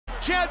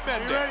Chad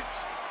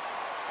Mendes.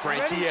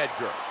 Frankie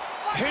Edgar.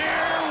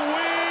 Here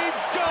we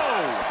go.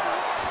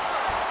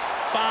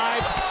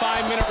 5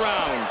 5-minute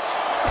rounds.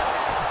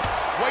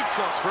 White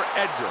trunks for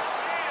Edgar.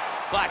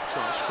 Black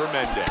trunks for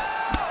Mendes.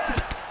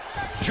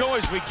 Joe,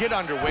 as we get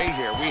underway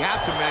here, we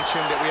have to mention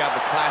that we have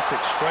a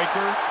classic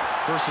striker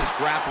versus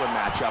grappler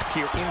matchup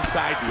here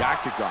inside the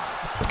octagon.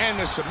 And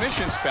the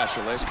submission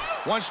specialist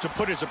wants to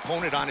put his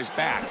opponent on his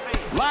back,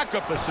 lock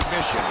up a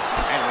submission,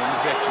 and earn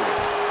the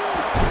victory.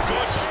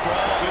 Good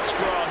sprawl. Good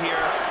sprawl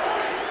here.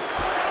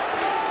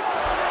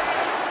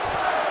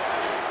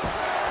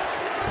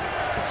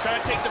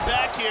 Trying to take the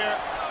back here.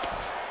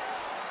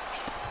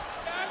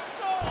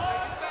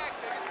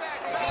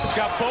 He's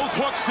got both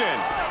hooks in.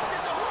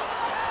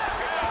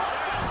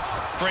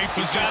 Great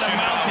position. He's got a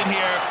mountain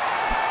here.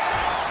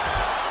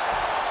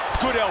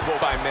 Good elbow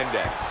by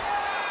Mendes.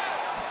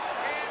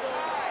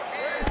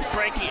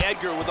 Frankie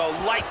Edgar with a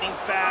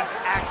lightning-fast,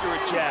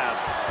 accurate jab.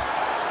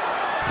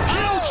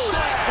 Huge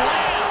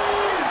slam!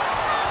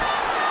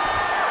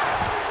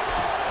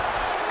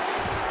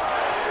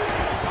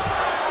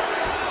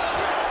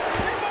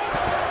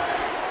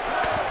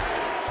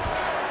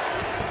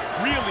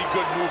 Really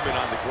good movement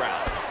on the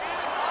ground.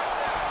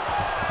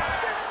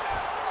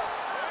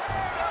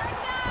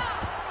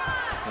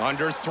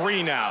 Under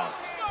 3 now.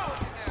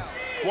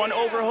 One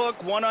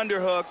overhook, one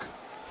underhook.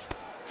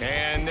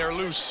 And they're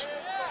loose.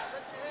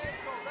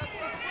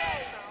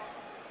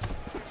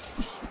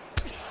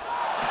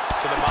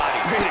 To the body.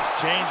 Great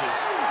exchanges.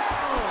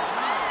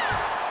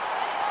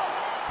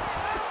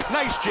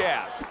 Nice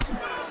jab.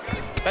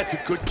 That's a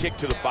good kick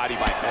to the body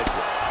by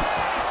Edgar.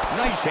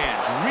 Nice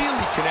hands,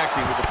 really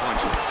connecting with the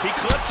punches. He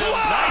clipped him.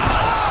 Whoa! Nice.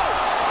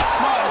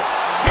 Come on,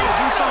 it's gonna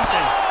do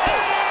something.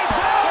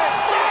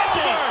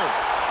 Outstanding!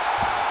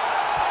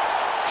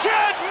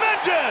 Chad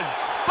Mendes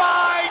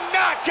by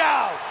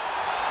knockout.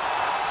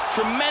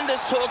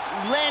 Tremendous hook,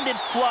 landed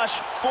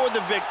flush for the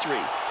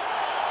victory.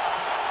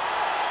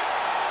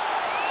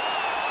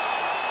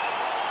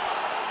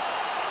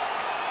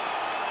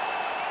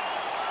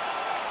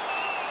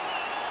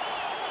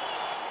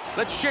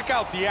 Let's check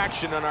out the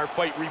action on our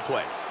fight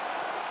replay.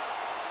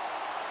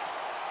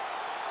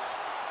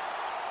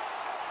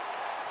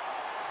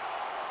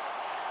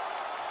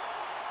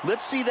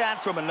 Let's see that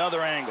from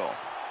another angle.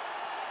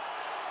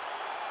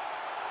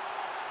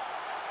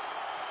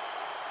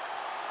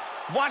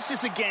 Watch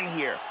this again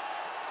here.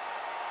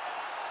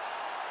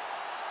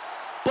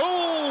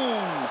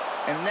 Boom!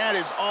 And that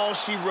is all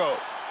she wrote.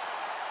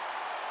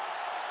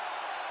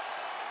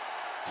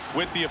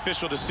 With the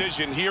official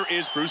decision, here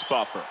is Bruce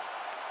Buffer.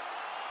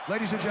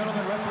 Ladies and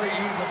gentlemen, referee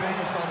Eve Levine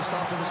has called a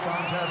stop to this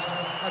contest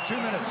at 2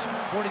 minutes,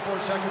 44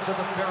 seconds of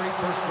the very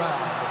first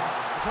round.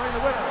 Declaring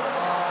the winner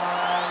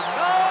by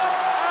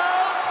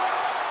knockout,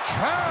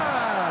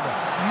 Chad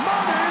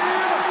Mendes.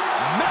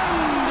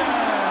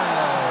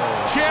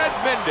 Chad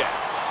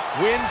Mendes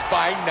wins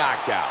by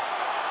knockout.